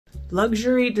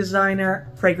luxury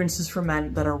designer fragrances for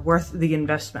men that are worth the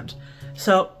investment.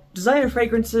 So designer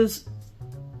fragrances,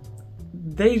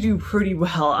 they do pretty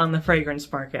well on the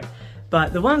fragrance market,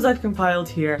 but the ones I've compiled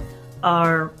here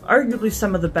are arguably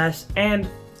some of the best and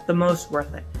the most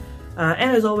worth it.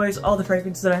 And as always, all the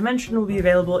fragrances that I mentioned will be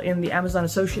available in the Amazon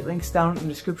associate links down in the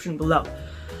description below.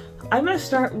 I'm going to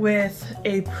start with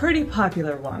a pretty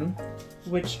popular one,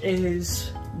 which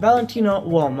is Valentino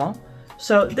Uomo.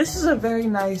 So this is a very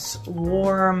nice,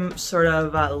 warm, sort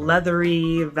of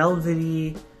leathery,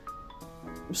 velvety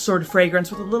sort of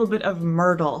fragrance with a little bit of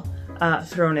myrtle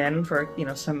thrown in for, you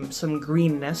know, some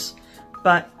greenness.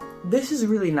 But this is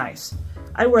really nice.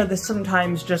 I wear this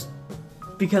sometimes just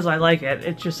because I like it.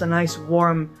 It's just a nice,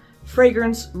 warm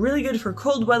fragrance, really good for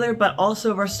cold weather, but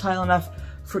also versatile enough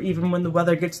for even when the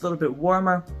weather gets a little bit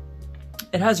warmer.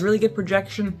 It has really good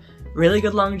projection, really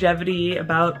good longevity,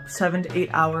 about 7 to 8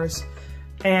 hours.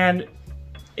 And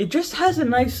it just has a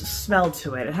nice smell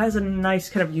to it. It has a nice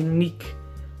kind of unique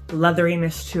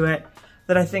leatheriness to it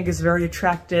that I think is very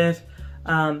attractive.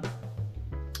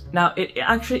 Now, it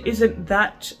actually isn't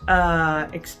that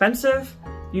expensive.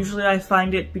 Usually I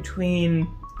find it between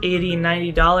 $80 and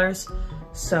 $90.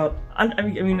 So, I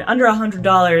mean, under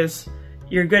 $100,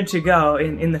 you're good to go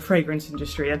in the fragrance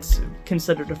industry. It's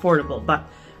considered affordable, but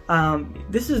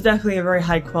this is definitely a very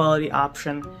high quality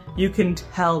option. You can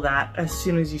tell that as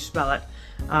soon as you smell it.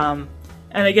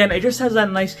 And again, it just has that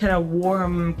nice kind of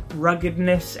warm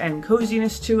ruggedness and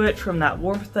coziness to it from that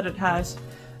warmth that it has.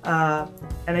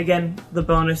 And again, the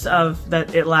bonus of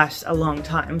that it lasts a long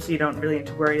time, so you don't really need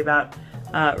to worry about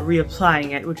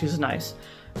reapplying it, which is nice.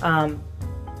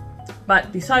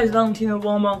 But besides Valentino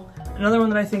Uomo, another one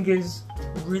that I think is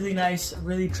really nice,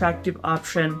 really attractive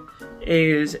option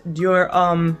is Dior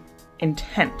Homme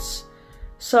Intense.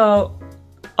 So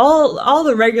all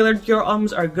the regular Dior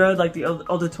Hommes are good, like the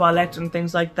Eau de Toilette and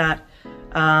things like that.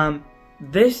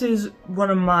 This is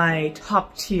one of my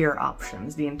top tier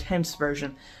options, the Intense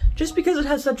version, just because it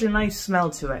has such a nice smell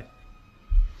to it.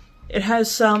 It has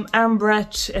some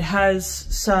ambrette, it has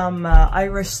some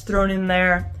iris thrown in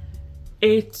there.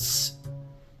 It's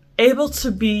able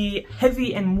to be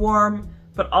heavy and warm,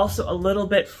 but also a little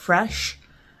bit fresh,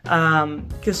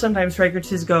 because sometimes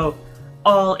fragrances go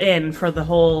all in for the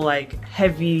whole like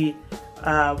heavy,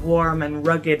 warm and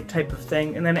rugged type of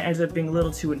thing, and then it ends up being a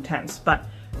little too intense. But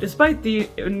despite the,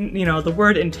 you know, the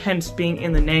word intense being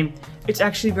in the name, it's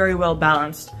actually very well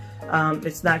balanced.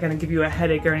 It's not going to give you a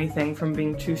headache or anything from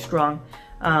being too strong.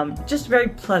 Just very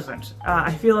pleasant.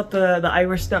 I feel that the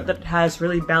iris note that it has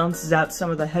really balances out some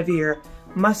of the heavier,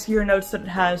 muskier notes that it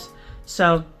has.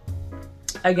 So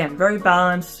again, very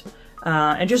balanced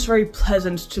and just very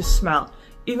pleasant to smell.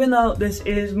 Even though this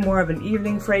is more of an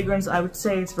evening fragrance, I would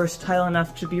say it's versatile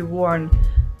enough to be worn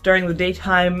during the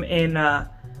daytime in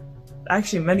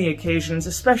actually many occasions,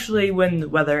 especially when the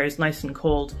weather is nice and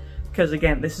cold, because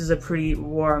again, this is a pretty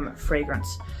warm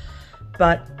fragrance.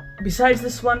 But besides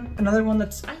this one, another one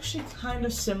that's actually kind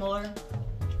of similar,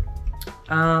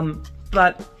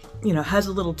 but you know, has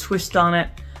a little twist on it,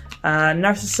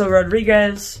 Narciso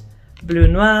Rodriguez Bleu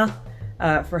Noir.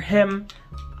 For him,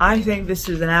 I think this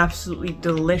is an absolutely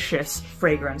delicious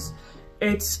fragrance.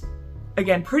 It's,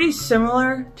 again, pretty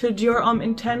similar to Dior Homme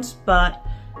Intense, but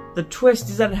the twist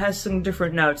is that it has some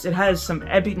different notes. It has some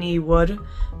ebony wood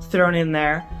thrown in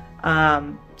there,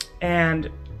 and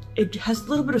it has a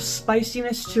little bit of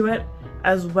spiciness to it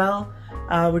as well,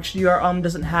 which Dior Homme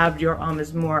doesn't have. Dior Homme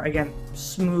is more, again,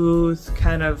 smooth,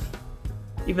 kind of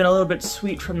even a little bit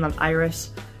sweet from that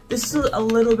iris. This is a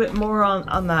little bit more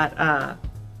on that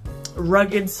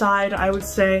rugged side, I would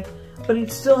say, but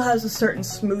it still has a certain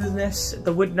smoothness.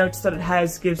 The wood notes that it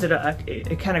has gives it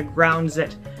it kind of grounds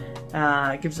it,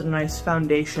 gives it a nice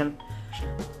foundation.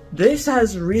 This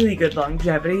has really good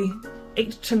longevity,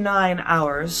 8 to 9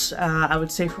 hours, I would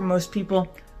say, for most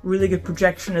people. Really good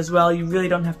projection as well. You really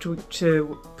don't have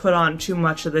to put on too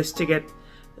much of this to get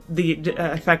the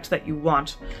effect that you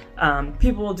want.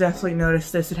 People will definitely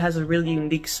notice this. It has a really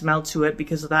unique smell to it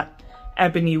because of that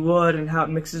ebony wood and how it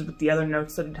mixes with the other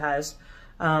notes that it has.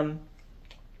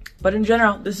 But in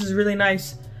general, this is really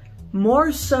nice.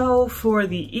 More so for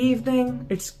the evening.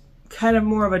 It's kind of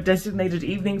more of a designated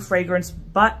evening fragrance,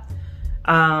 but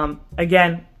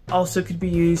again, also could be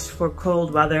used for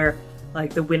cold weather,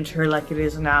 like the winter, like it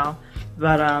is now.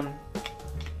 But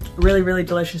really, really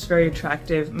delicious, very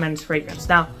attractive men's fragrance.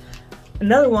 Now,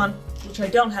 another one, which I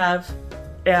don't have,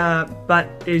 but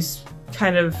is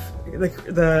kind of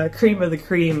the cream of the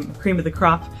cream of the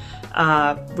crop,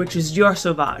 which is Dior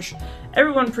Sauvage.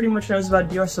 Everyone pretty much knows about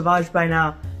Dior Sauvage by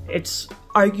now. It's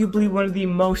arguably one of the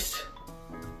most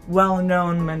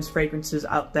well-known men's fragrances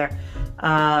out there.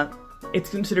 It's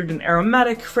considered an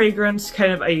aromatic fragrance,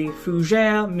 kind of a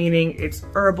fougere, meaning it's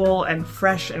herbal and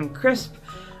fresh and crisp,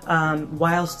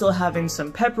 while still having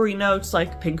some peppery notes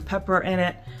like pink pepper in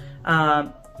it.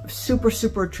 Super,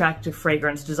 super attractive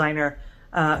fragrance, designer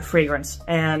fragrance,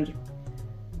 and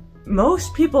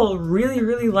most people really,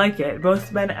 really like it.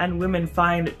 Both men and women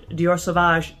find Dior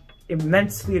Sauvage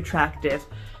immensely attractive.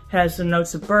 It has some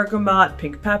notes of bergamot,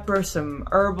 pink pepper, some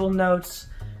herbal notes,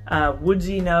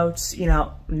 woodsy notes, you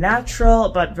know, natural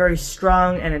but very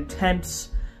strong and intense,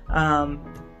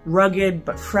 rugged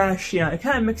but fresh. You know, it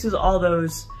kind of mixes all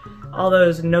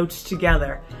those notes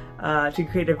together to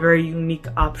create a very unique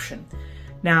option.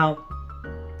 Now,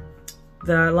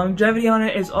 the longevity on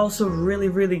it is also really,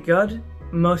 really good.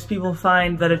 Most people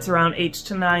find that it's around 8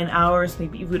 to 9 hours,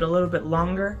 maybe even a little bit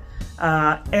longer.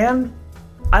 And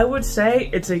I would say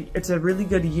it's a really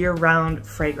good year-round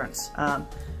fragrance.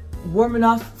 Warm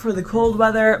enough for the cold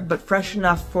weather, but fresh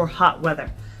enough for hot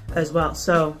weather as well.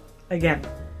 So again,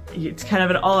 it's kind of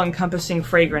an all-encompassing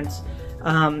fragrance.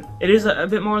 It is a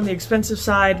bit more on the expensive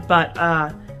side, but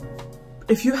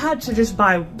if you had to just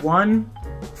buy one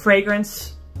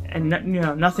fragrance and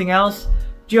nothing else,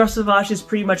 Dior Sauvage is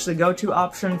pretty much the go-to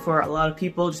option for a lot of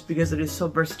people, just because it is so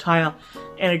versatile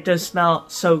and it does smell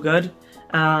so good,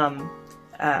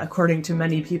 according to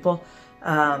many people.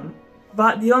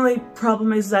 But the only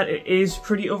problem is that it is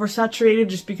pretty oversaturated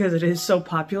just because it is so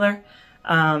popular.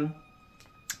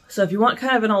 So if you want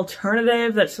kind of an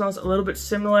alternative that smells a little bit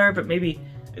similar, but maybe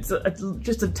it's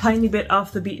just a tiny bit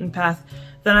off the beaten path,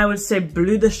 then I would say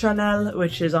Bleu de Chanel,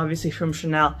 which is obviously from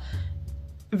Chanel.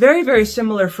 Very, very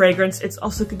similar fragrance. It's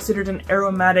also considered an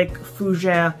aromatic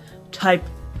fougere type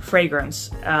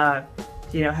fragrance.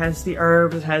 You know, has the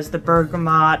herbs, it has the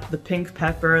bergamot, the pink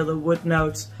pepper, the wood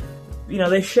notes. You know,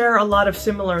 they share a lot of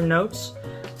similar notes.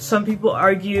 Some people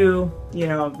argue, you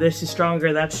know, this is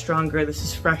stronger, that's stronger, this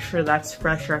is fresher, that's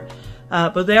fresher.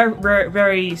 But they're very,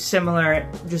 very similar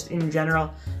just in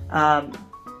general.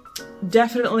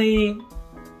 Definitely,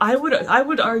 I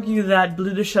would argue that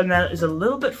Bleu de Chanel is a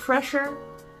little bit fresher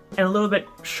and a little bit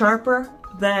sharper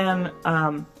than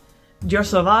Dior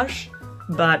Sauvage,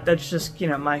 but that's just, you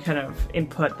know, my kind of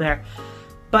input there.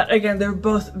 But again, they're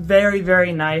both very,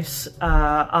 very nice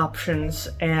options,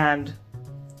 and,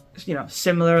 you know,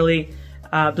 similarly,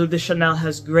 Bleu de Chanel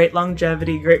has great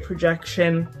longevity, great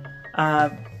projection,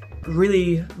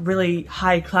 really, really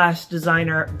high-class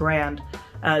designer brand.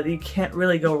 You can't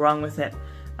really go wrong with it.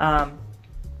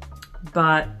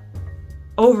 But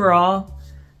overall,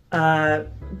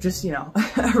 just, you know,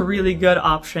 a really good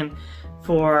option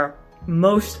for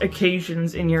most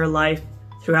occasions in your life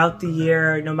throughout the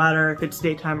year, no matter if it's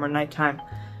daytime or nighttime,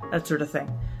 that sort of thing.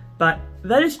 But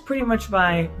that is pretty much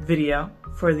my video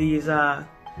for these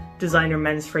designer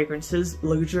men's fragrances,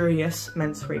 luxurious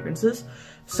men's fragrances.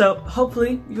 So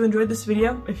hopefully you enjoyed this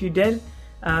video. If you did,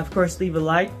 of course leave a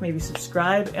like, maybe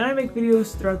subscribe, and I make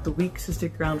videos throughout the week, so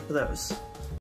stick around for those.